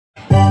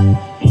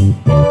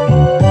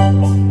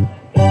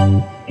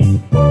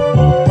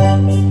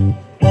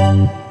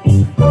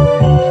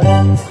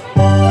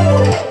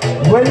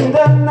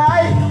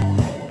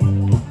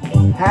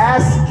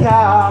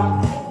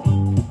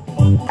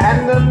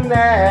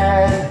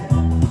when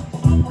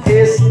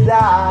it's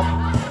dark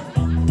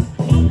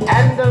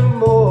and the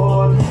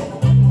moon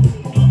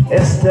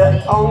is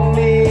the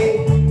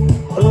only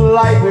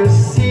light we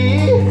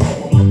see.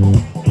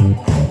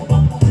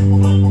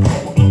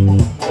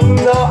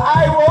 No,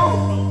 I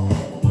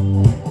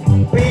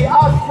won't be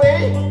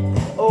afraid.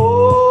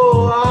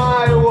 Oh, I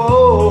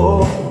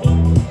won't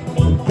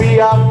be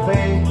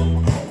afraid.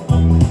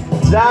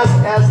 Just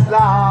as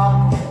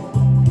long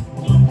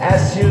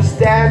as you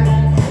stand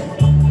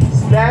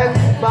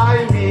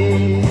by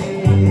me.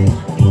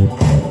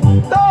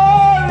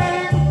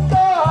 Darling,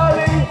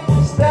 darling,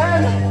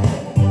 stand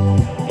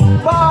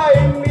by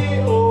me.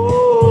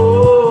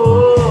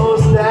 Oh,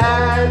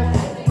 stand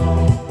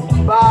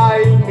by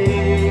me.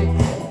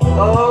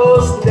 Oh,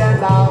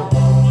 stand up.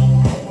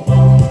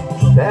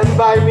 Stand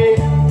by me.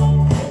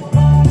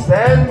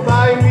 Stand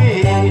by me.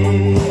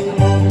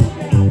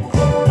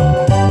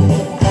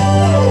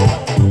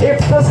 If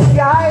the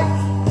sky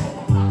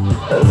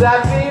that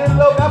we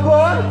look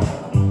upon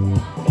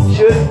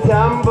should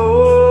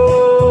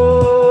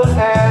tumble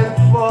and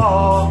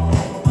fall,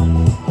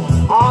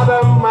 or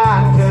the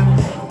mountain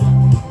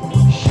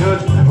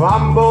should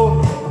crumble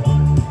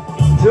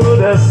to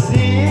the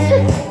sea,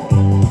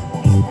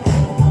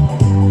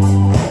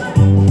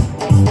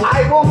 I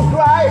won't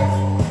cry,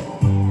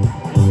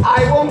 I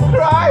won't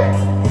cry,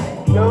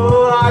 no,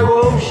 I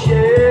won't shed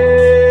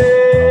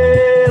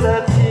a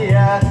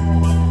tear,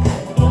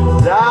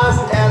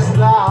 just as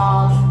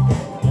long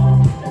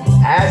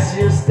as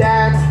you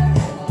stand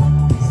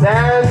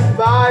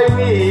by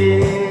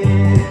me.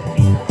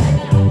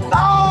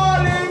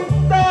 Darling,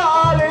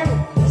 darling,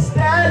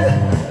 stand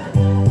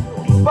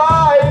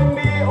by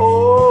me.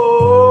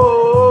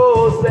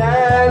 Oh,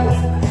 stand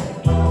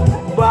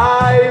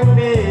by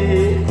me.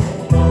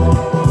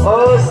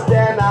 Oh,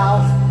 stand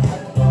up.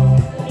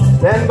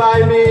 Stand by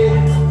me.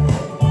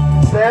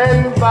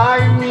 Stand by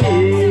me.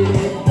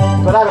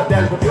 Could I have a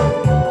dance with you?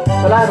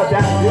 Could I have a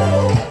dance with you?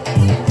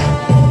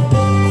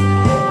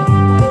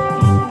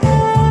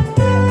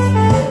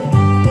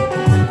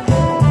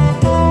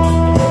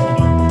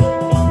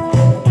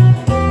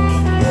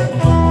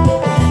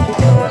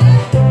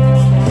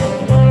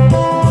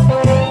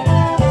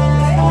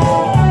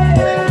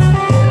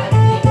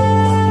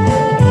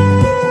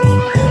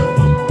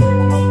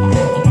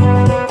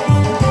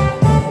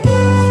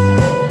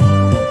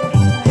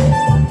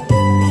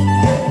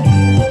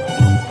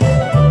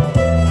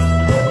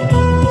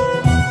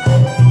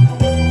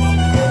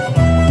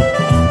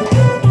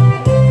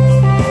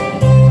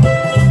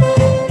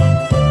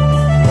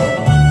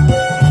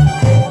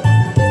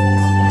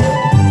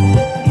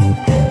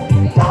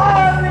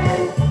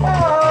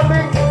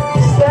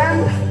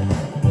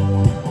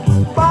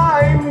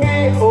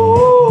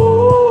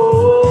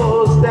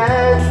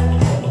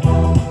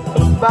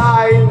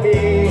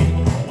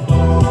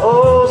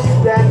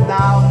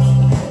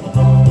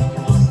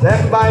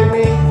 Stand by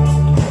me,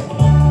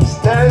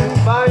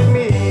 stand by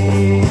me.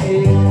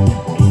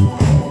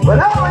 When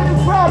I'm in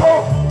trouble,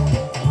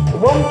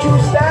 won't you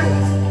stand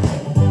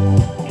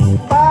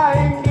by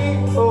me?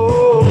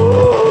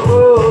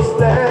 Oh,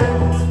 stand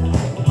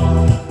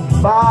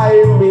by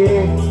me.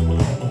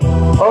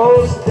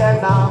 Oh, stand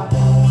now.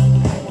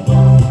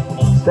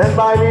 Stand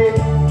by me,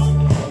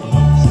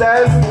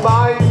 stand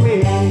by me.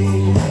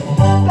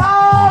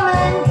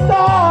 Darling,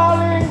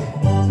 darling,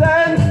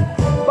 stand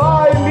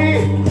by me.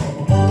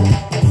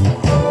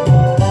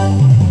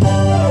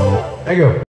 Thank you.